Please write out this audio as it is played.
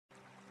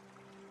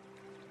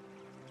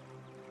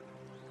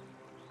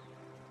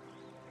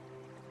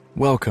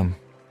Welcome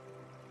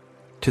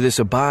to this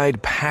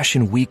Abide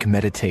Passion Week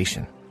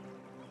meditation.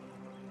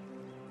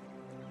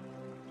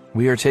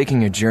 We are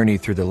taking a journey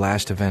through the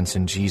last events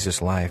in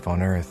Jesus' life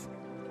on earth,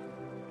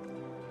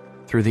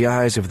 through the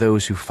eyes of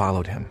those who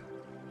followed him.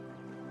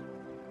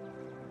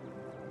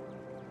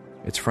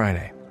 It's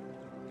Friday,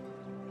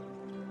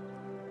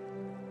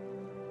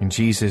 and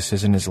Jesus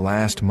is in his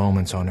last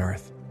moments on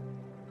earth.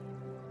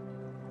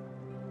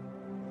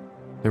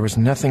 There was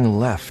nothing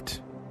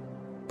left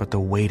but the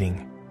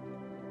waiting.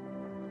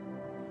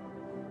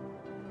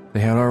 They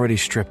had already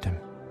stripped him,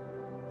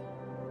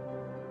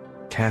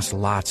 cast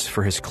lots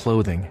for his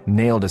clothing,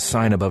 nailed a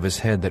sign above his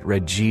head that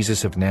read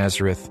Jesus of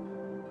Nazareth,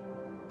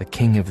 the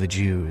King of the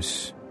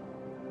Jews.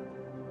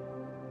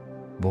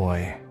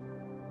 Boy,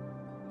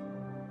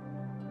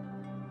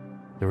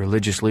 the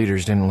religious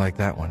leaders didn't like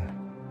that one.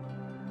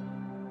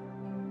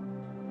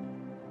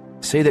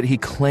 Say that he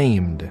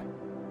claimed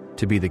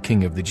to be the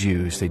King of the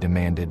Jews, they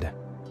demanded.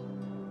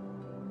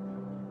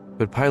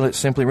 But Pilate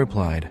simply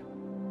replied,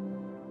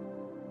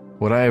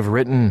 "What I have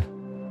written,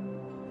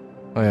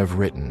 I have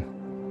written."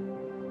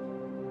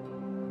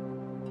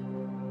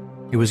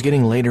 It was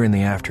getting later in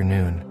the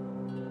afternoon,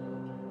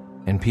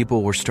 and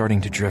people were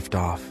starting to drift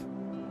off,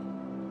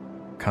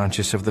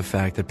 conscious of the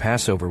fact that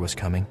Passover was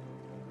coming.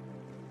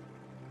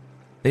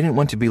 They didn't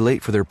want to be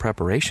late for their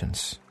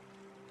preparations,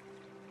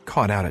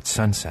 caught out at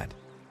sunset.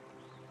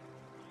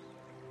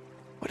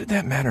 What did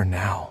that matter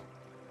now,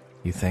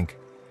 you think?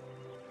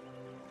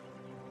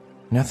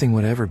 Nothing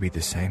would ever be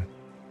the same.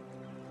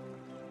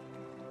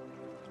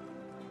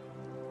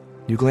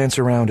 You glance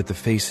around at the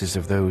faces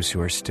of those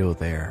who are still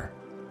there.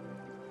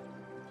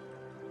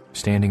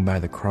 Standing by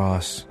the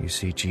cross, you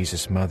see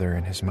Jesus' mother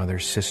and his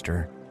mother's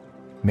sister,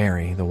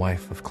 Mary, the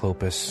wife of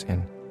Clopas,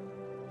 and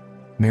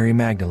Mary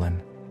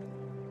Magdalene.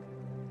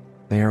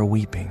 They are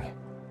weeping,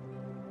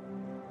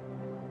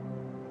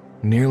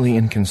 nearly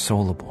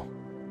inconsolable.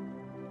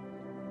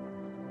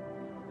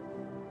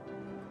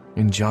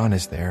 And John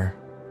is there.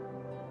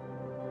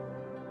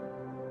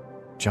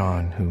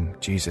 John, whom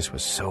Jesus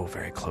was so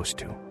very close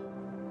to.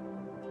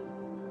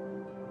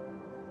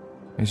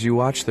 As you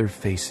watch their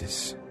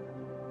faces,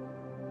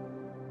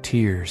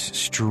 tears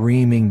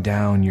streaming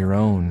down your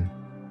own,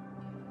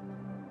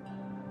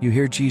 you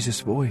hear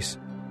Jesus' voice.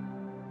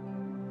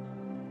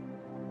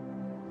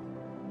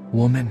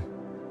 "Woman."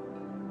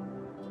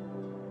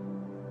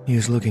 He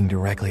is looking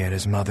directly at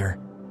his mother.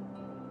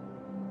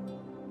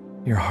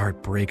 Your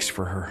heart breaks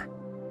for her.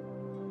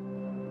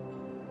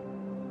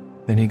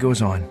 Then he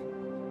goes on.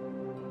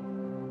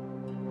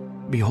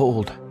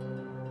 "Behold,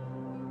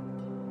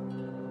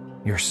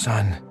 your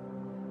son."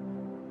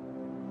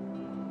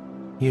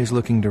 He is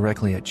looking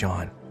directly at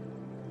John.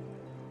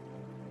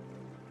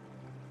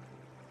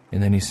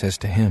 And then he says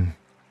to him,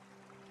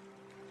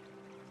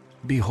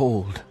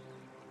 "Behold,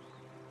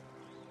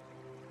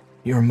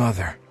 your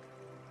mother."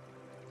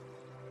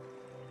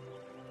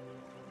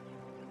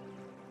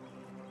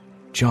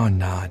 John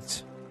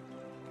nods,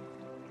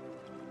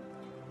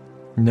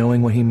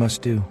 knowing what he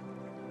must do.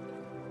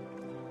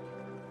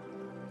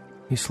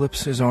 He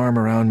slips his arm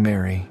around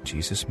Mary,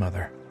 Jesus'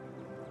 mother.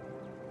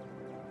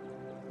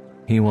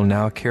 He will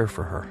now care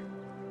for her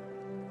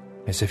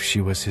as if she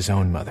was his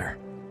own mother.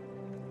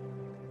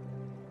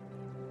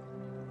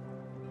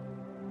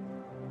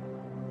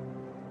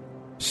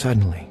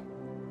 Suddenly,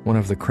 one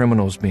of the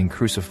criminals being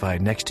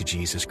crucified next to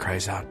Jesus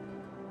cries out,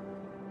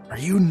 "Are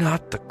you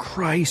not the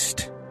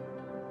Christ?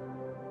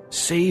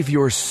 Save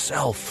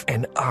yourself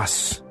and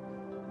us."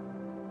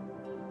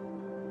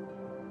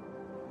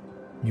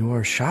 You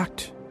are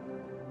shocked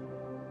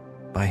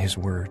by his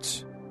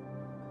words.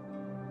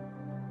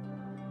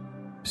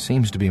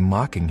 Seems to be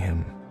mocking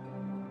him.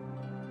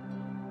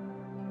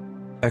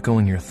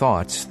 Echoing your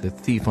thoughts, the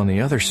thief on the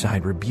other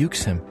side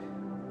rebukes him.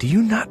 "Do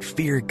you not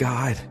fear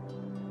God,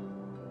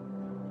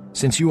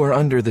 since you are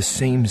under the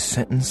same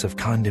sentence of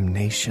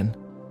condemnation?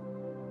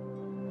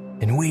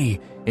 And we,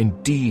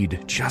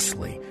 indeed,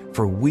 justly,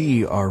 for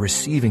we are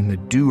receiving the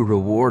due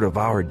reward of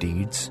our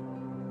deeds.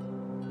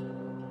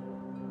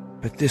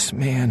 But this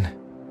man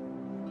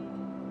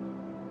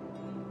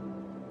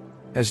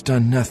has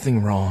done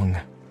nothing wrong."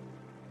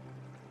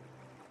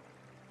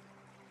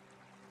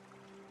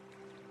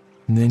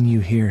 And then you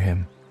hear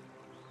him,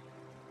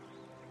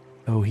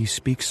 though he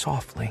speaks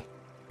softly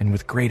and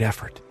with great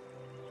effort.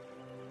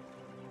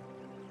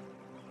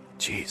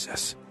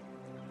 "Jesus,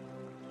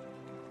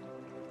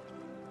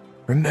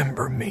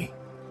 remember me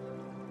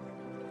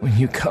when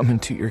you come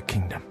into your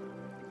kingdom."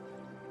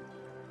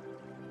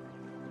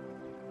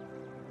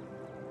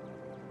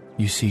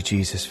 You see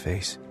Jesus'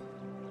 face.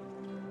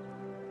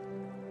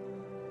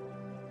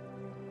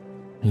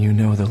 You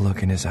know the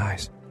look in his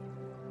eyes.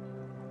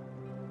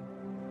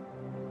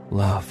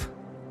 Love,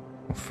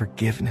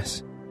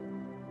 forgiveness,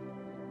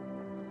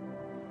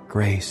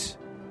 grace.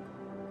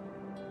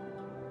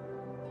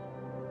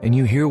 And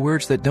you hear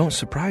words that don't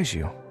surprise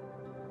you.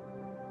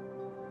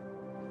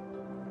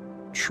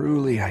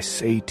 Truly I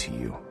say to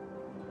you,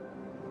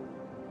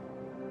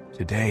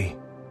 today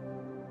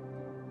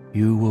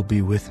you will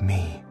be with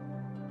me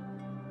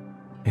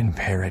in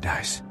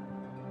paradise.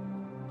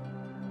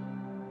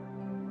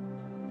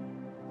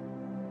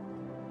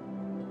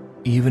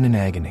 Even in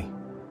agony,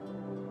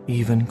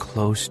 even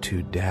close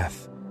to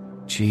death,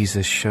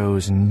 Jesus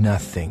shows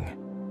nothing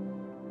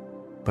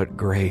but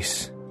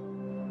grace.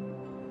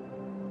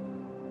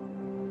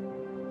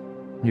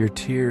 Your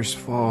tears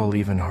fall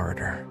even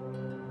harder.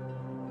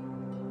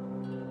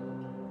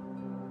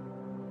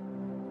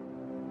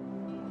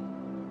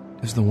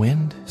 Does the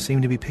wind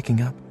seem to be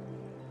picking up?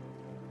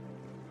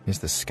 Is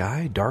the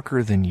sky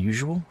darker than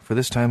usual for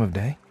this time of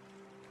day?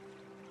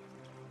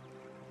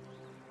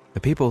 The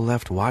people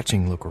left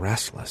watching look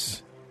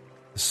restless.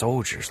 The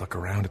soldiers look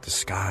around at the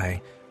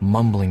sky,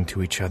 mumbling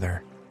to each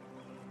other.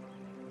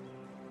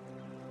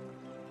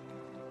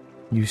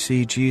 You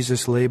see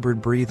Jesus'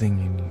 labored breathing,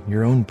 and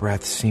your own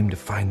breaths seem to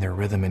find their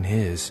rhythm in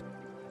his.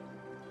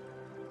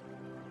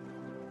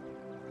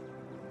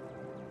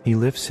 He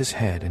lifts his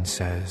head and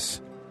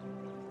says,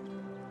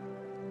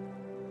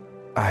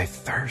 "I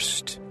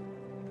thirst."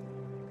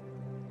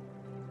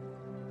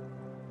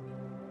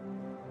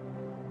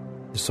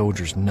 The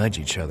soldiers nudge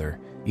each other,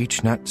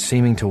 each not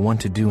seeming to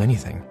want to do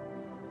anything.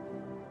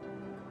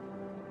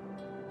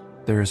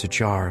 There is a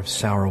jar of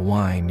sour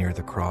wine near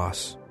the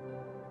cross.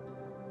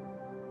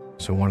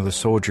 So one of the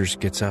soldiers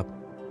gets up,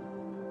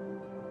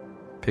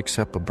 picks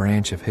up a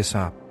branch of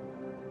hyssop,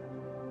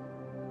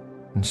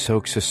 and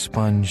soaks a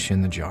sponge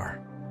in the jar,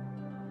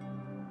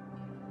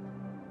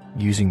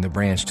 using the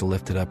branch to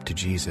lift it up to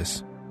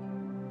Jesus.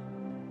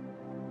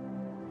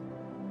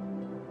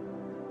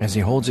 As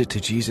he holds it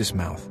to Jesus'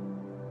 mouth,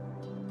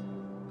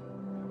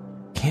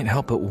 can't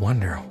help but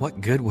wonder,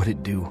 what good would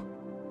it do?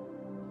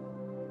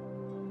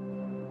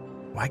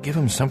 Why give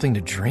him something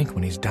to drink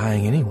when he's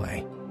dying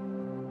anyway?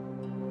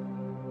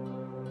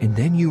 And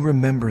then you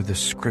remember the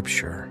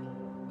scripture,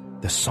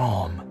 the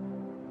psalm.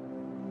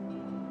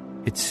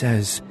 It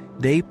says,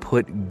 "They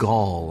put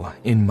gall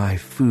in my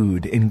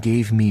food and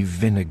gave me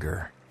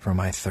vinegar for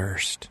my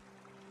thirst."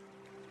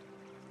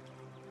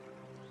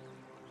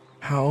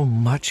 How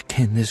much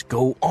can this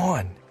go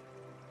on?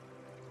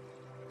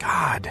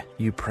 God,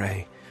 you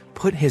pray,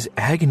 put his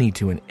agony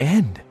to an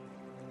end.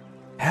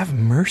 Have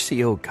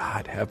mercy, O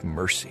God, have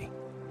mercy.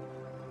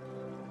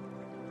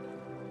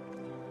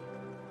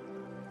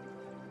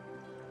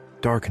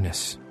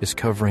 Darkness is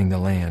covering the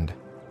land.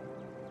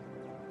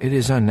 It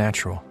is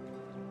unnatural.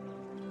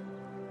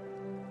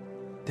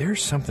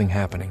 There's something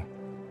happening.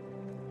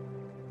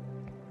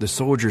 The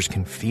soldiers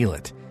can feel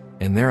it,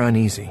 and they're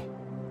uneasy.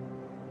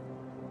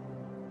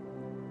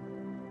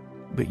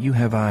 But you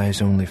have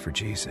eyes only for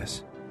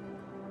Jesus.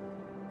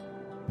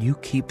 You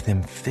keep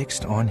them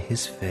fixed on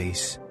his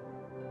face.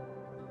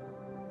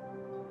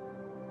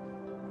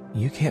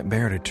 You can't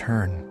bear to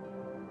turn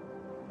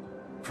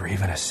for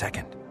even a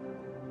second.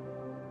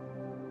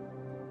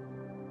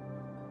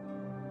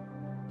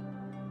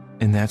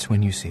 And that's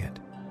when you see it.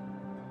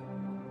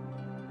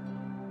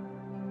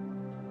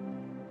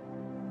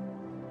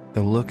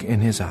 The look in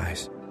his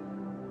eyes.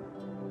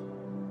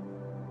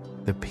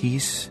 The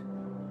peace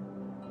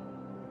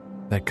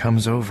that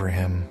comes over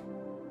him.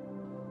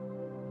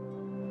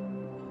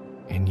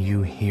 And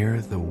you hear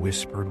the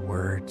whispered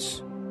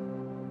words,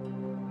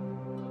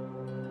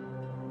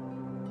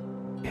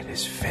 "It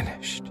is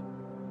finished."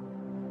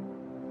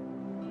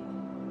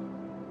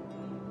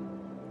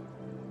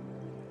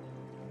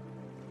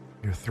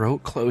 Your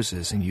throat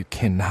closes and you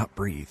cannot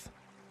breathe.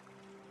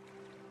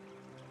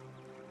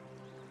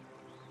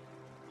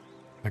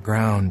 The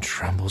ground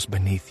trembles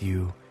beneath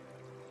you.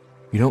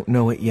 You don't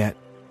know it yet,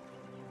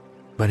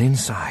 but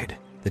inside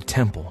the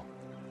temple,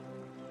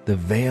 the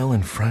veil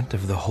in front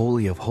of the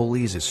Holy of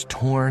Holies is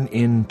torn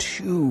in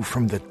two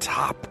from the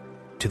top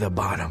to the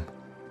bottom.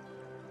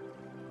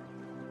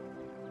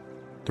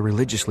 The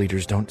religious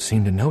leaders don't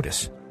seem to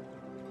notice.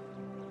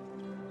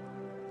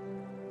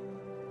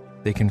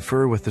 They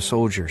confer with the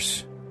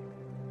soldiers.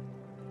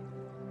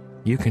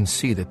 You can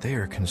see that they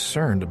are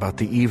concerned about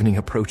the evening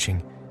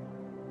approaching.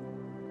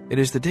 It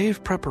is the day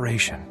of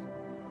preparation.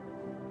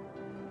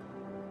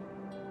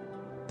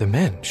 The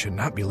men should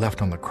not be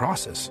left on the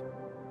crosses.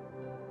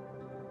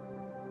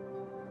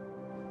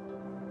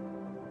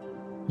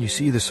 You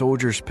see the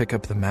soldiers pick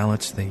up the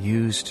mallets they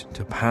used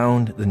to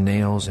pound the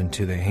nails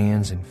into the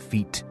hands and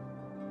feet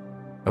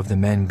of the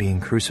men being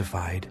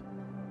crucified.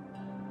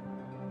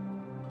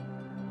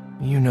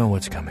 You know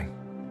what's coming.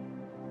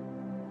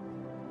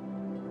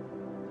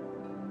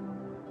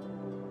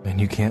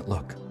 And you can't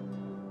look.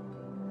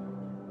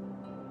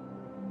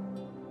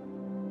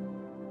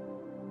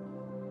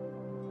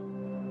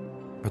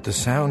 But the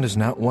sound is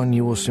not one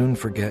you will soon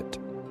forget.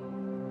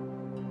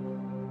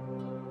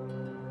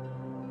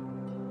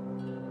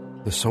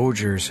 The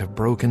soldiers have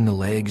broken the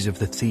legs of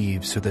the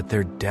thieves so that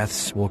their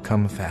deaths will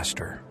come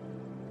faster.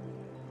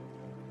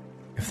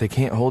 If they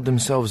can't hold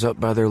themselves up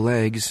by their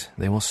legs,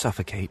 they will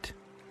suffocate,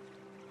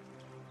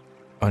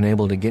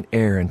 unable to get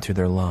air into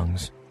their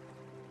lungs.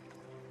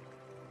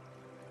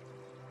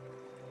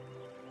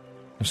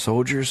 The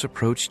soldiers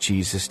approach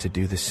Jesus to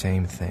do the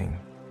same thing.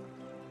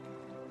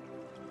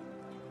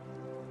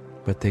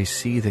 but they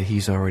see that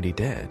he's already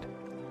dead.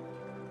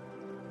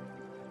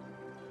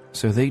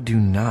 So they do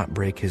not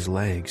break his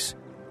legs,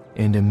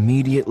 and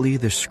immediately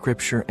the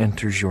scripture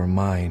enters your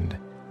mind.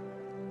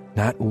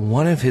 Not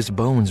one of his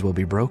bones will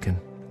be broken.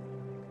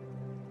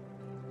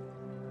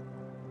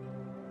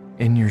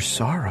 In your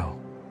sorrow,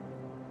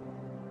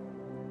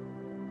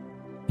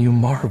 you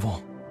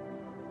marvel.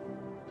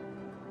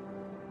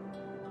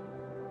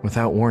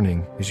 Without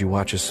warning, as you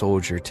watch a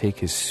soldier take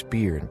his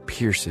spear and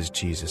pierces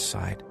Jesus'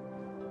 side.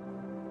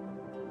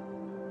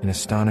 In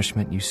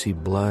astonishment, you see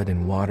blood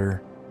and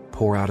water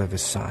pour out of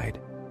his side.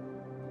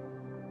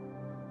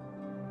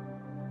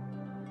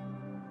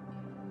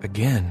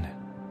 Again,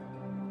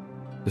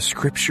 the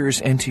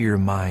scriptures enter your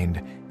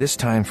mind, this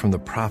time from the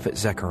prophet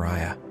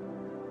Zechariah.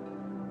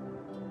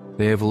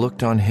 They have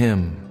looked on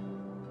him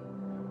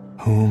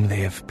whom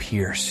they have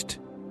pierced.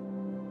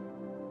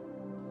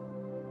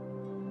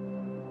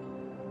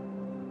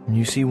 And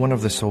you see one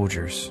of the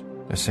soldiers,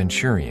 a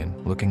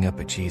centurion, looking up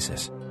at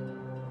Jesus.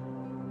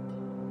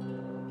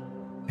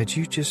 Had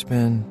you just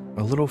been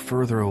a little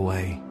further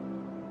away,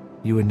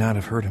 you would not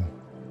have heard him.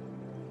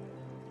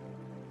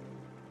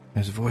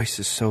 His voice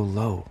is so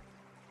low,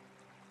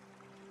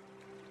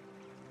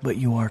 but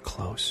you are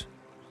close.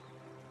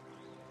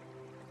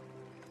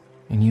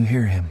 And you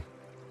hear him.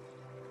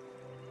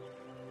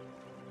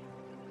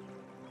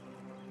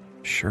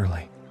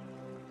 Surely,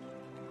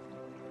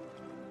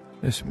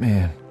 this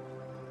man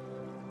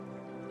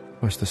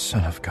was the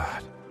Son of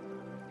God.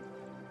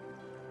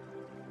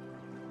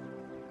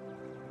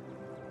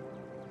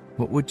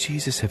 What would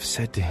Jesus have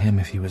said to him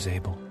if he was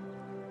able?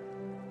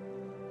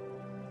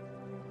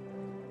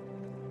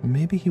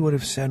 Maybe he would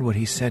have said what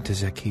he said to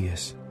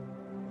Zacchaeus.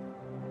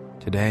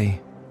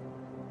 Today,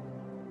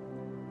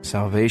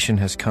 salvation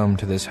has come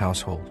to this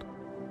household.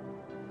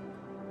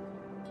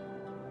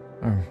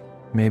 Or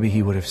maybe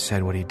he would have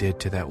said what he did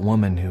to that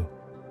woman who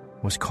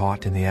was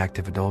caught in the act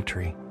of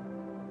adultery.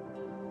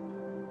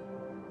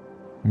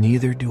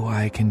 Neither do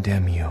I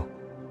condemn you.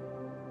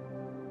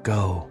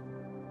 Go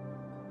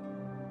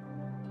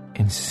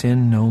and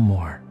sin no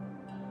more.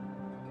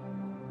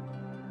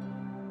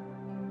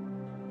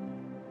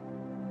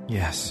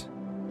 Yes,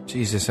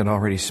 Jesus had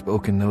already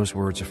spoken those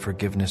words of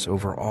forgiveness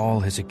over all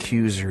his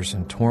accusers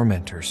and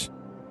tormentors.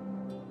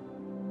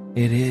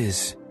 It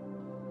is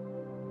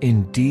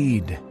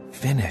indeed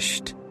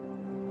finished.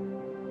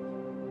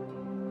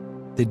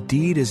 The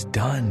deed is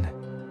done.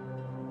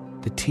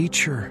 The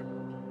teacher,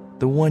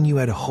 the one you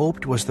had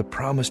hoped was the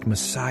promised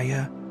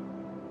Messiah,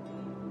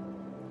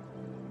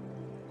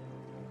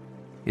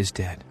 is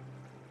dead.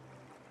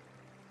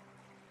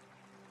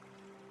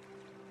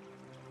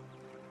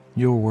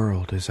 Your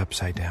world is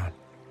upside down.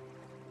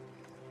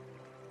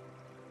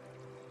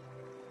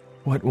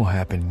 What will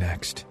happen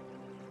next?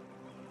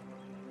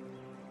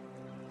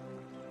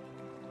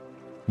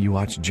 You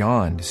watch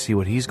John to see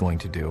what he's going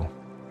to do.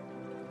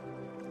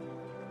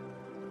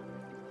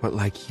 But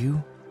like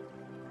you,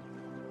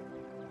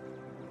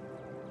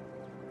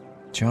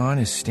 John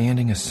is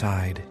standing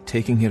aside,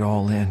 taking it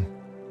all in.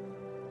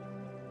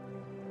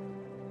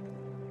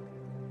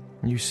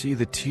 You see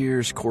the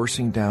tears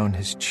coursing down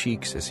his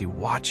cheeks as he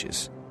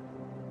watches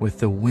with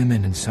the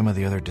women and some of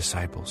the other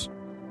disciples.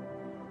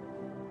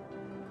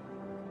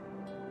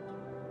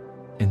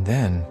 And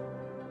then,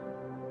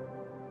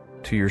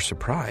 to your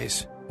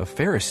surprise, a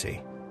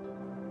Pharisee,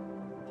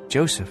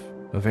 Joseph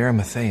of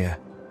Arimathea,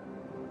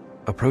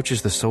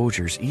 approaches the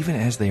soldiers even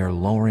as they are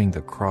lowering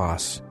the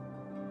cross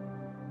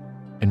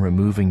and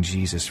removing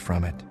Jesus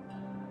from it.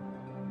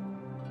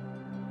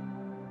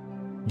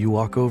 You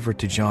walk over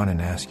to John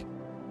and ask,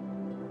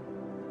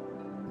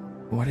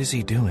 "What is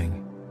he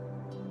doing?"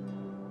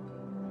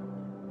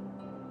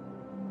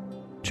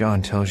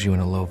 John tells you in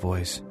a low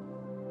voice,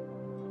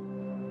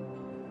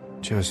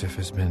 "Joseph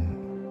has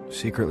been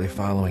secretly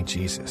following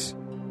Jesus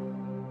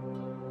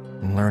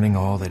and learning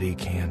all that he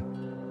can.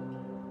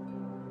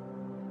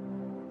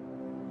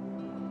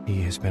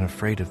 He has been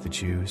afraid of the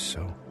Jews,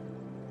 so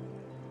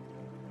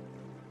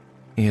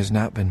he has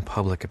not been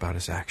public about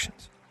his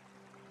actions."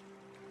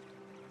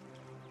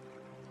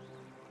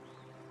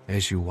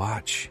 As you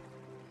watch,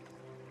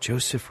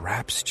 Joseph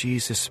wraps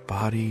Jesus'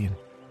 body and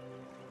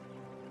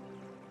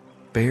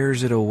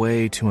bears it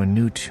away to a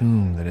new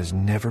tomb that has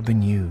never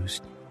been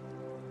used.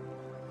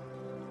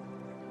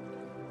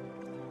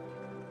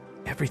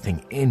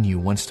 Everything in you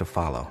wants to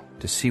follow,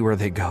 to see where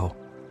they go.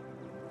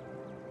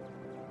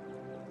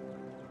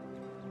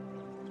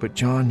 But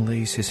John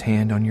lays his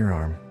hand on your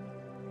arm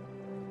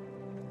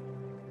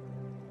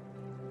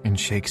and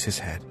shakes his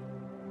head.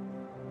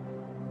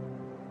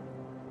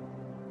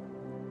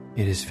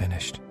 "It is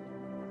finished,"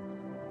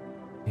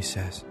 he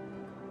says.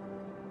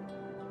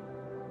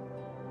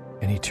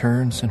 And he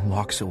turns and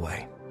walks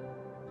away.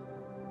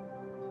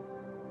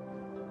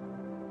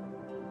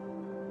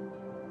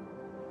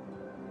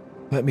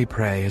 Let me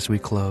pray as we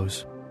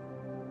close.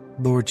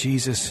 Lord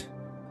Jesus,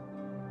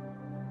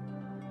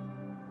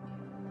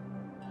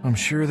 I'm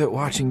sure that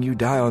watching you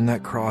die on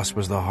that cross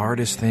was the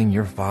hardest thing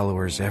your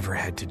followers ever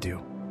had to do.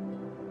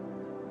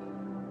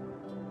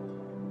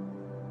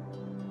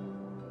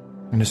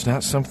 And it's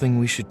not something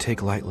we should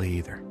take lightly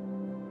either.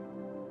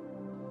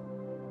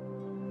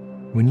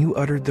 When you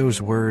uttered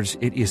those words,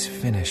 "It is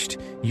finished,"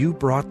 you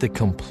brought the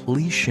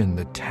completion,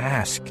 the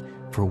task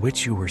for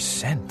which you were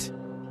sent.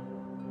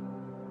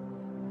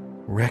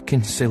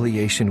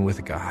 Reconciliation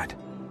with God.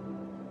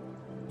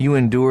 You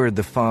endured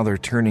the Father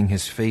turning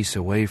his face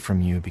away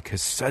from you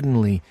because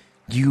suddenly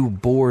you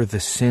bore the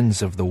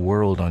sins of the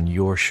world on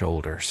your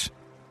shoulders.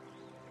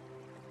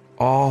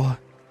 All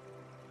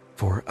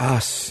for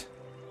us.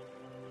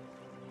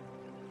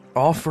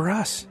 All for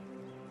us.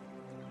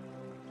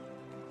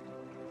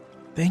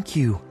 Thank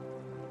you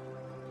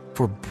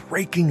for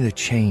breaking the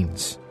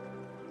chains.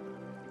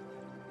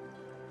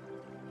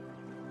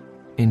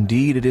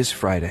 Indeed, it is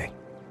Friday.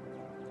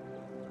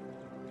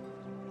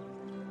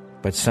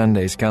 But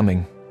Sunday's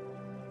coming.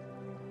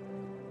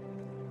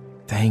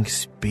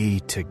 Thanks be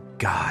to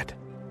God.